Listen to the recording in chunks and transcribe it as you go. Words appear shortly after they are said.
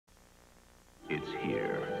It's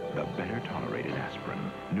here, the better-tolerated aspirin,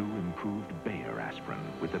 new improved Bayer aspirin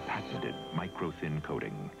with the patented micro-thin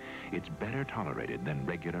coating. It's better tolerated than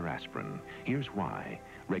regular aspirin. Here's why.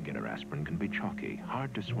 Regular aspirin can be chalky,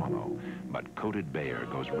 hard to swallow, but coated Bayer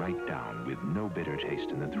goes right down with no bitter taste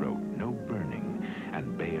in the throat, no burning,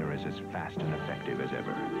 and Bayer is as fast and effective as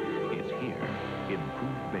ever. It's here,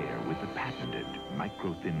 improved Bayer with the patented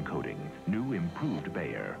micro-thin coating. New improved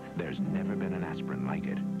Bayer. There's never been an aspirin like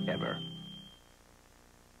it, ever.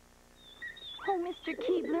 Oh, Mr.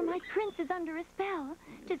 Keebler, my prince is under a spell.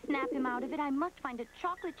 To snap him out of it, I must find a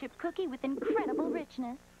chocolate chip cookie with incredible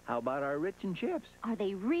richness. How about our Rich and Chips? Are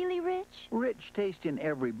they really rich? Rich taste in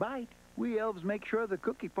every bite. We elves make sure the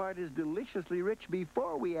cookie part is deliciously rich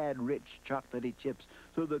before we add rich chocolatey chips,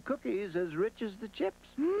 so the cookie is as rich as the chips.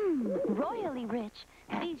 Royally rich.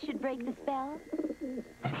 These should break the spell.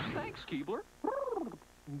 Thanks, Keebler.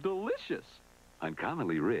 Delicious.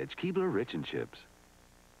 Uncommonly rich Keebler Rich and Chips.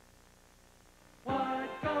 What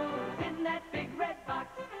goes in that big red box?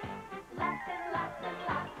 Lots and lots and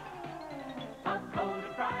lots of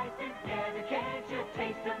golden fries together. Can't you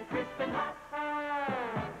taste them crisp and hot?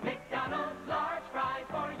 McDonald's large fries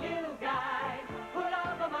for you guys. Put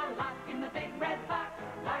all of them on lock in the big red box.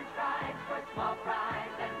 Large fries for small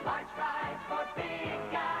fries and large fries for big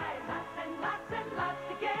guys. Lots and lots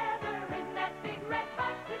together in that big red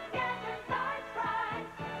box together. Large fries.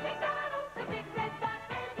 McDonald's, the big red box,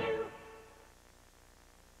 and you.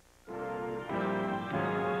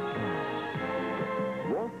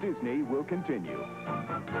 Walt Disney will continue.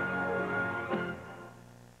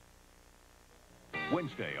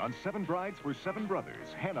 Wednesday on Seven Brides for Seven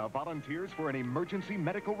Brothers, Hannah volunteers for an emergency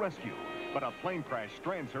medical rescue, but a plane crash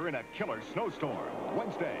strands her in a killer snowstorm.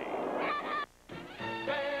 Wednesday.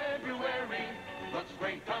 February looks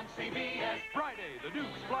great on CBS. Friday, the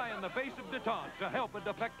Dukes fly in the face of detente to help a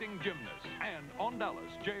defecting gymnast. And on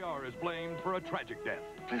Dallas, JR is blamed for a tragic death.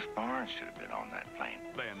 Cliff Barnes should have been on that plane.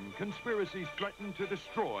 Then, conspiracies threaten to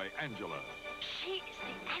destroy Angela. She is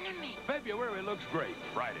the enemy. February looks great.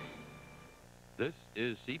 Friday. This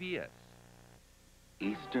is CBS.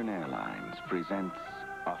 Eastern Airlines presents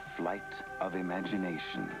A Flight of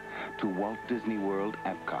Imagination to Walt Disney World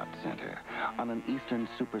Epcot Center. On an Eastern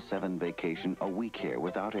Super 7 vacation, a week here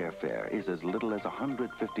without airfare is as little as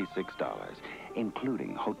 $156,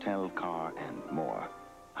 including hotel, car, and more.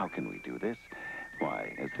 How can we do this?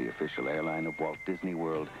 Why, as the official airline of Walt Disney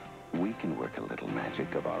World, we can work a little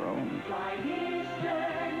magic of our own. Fly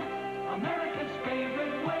Eastern, America's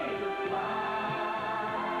favorite way to fly.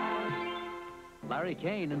 Larry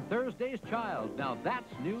Kane and Thursday's Child. Now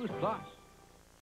that's News Plus.